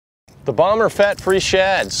The Bomber Fat Free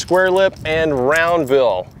Shad, square lip and round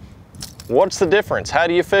bill. What's the difference? How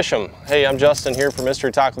do you fish them? Hey, I'm Justin here for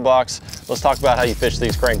Mystery Tackle Box. Let's talk about how you fish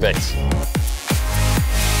these crankbaits.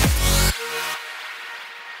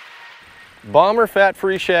 Bomber Fat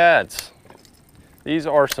Free Shads. These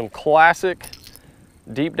are some classic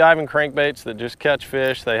deep diving crankbaits that just catch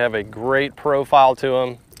fish. They have a great profile to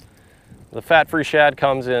them. The Fat Free Shad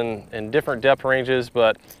comes in different depth ranges,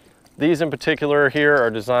 but these in particular here are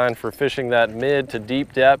designed for fishing that mid to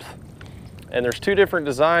deep depth. And there's two different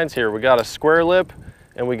designs here. We got a square lip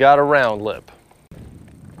and we got a round lip.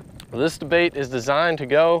 This bait is designed to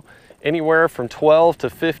go anywhere from 12 to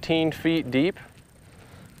 15 feet deep.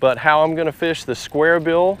 But how I'm gonna fish the square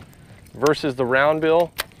bill versus the round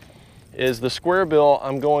bill is the square bill,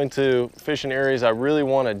 I'm going to fish in areas I really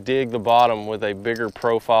wanna dig the bottom with a bigger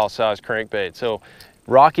profile size crankbait. So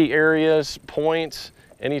rocky areas, points,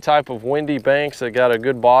 any type of windy banks that got a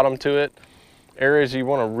good bottom to it, areas you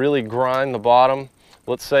want to really grind the bottom,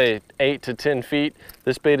 let's say 8 to 10 feet,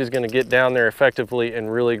 this bait is going to get down there effectively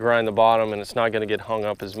and really grind the bottom, and it's not going to get hung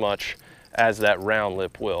up as much as that round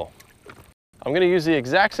lip will. I'm going to use the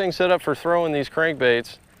exact same setup for throwing these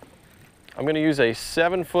crankbaits. I'm going to use a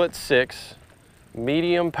 7'6"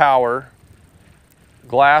 medium power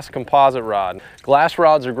glass composite rod. Glass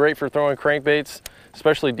rods are great for throwing crankbaits,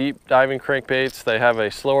 especially deep diving crankbaits. They have a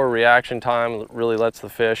slower reaction time that really lets the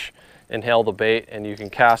fish inhale the bait, and you can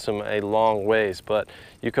cast them a long ways. But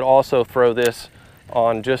you could also throw this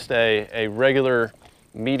on just a regular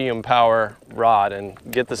medium power rod and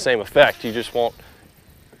get the same effect. You just won't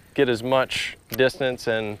get as much distance,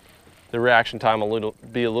 and the reaction time will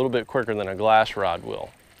be a little bit quicker than a glass rod will.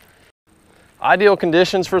 Ideal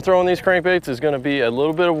conditions for throwing these crankbaits is going to be a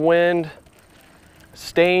little bit of wind,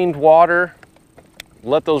 stained water.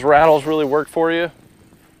 Let those rattles really work for you,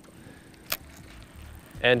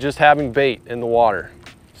 and just having bait in the water.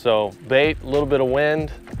 So bait, a little bit of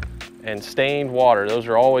wind, and stained water. Those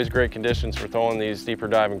are always great conditions for throwing these deeper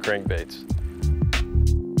diving crankbaits.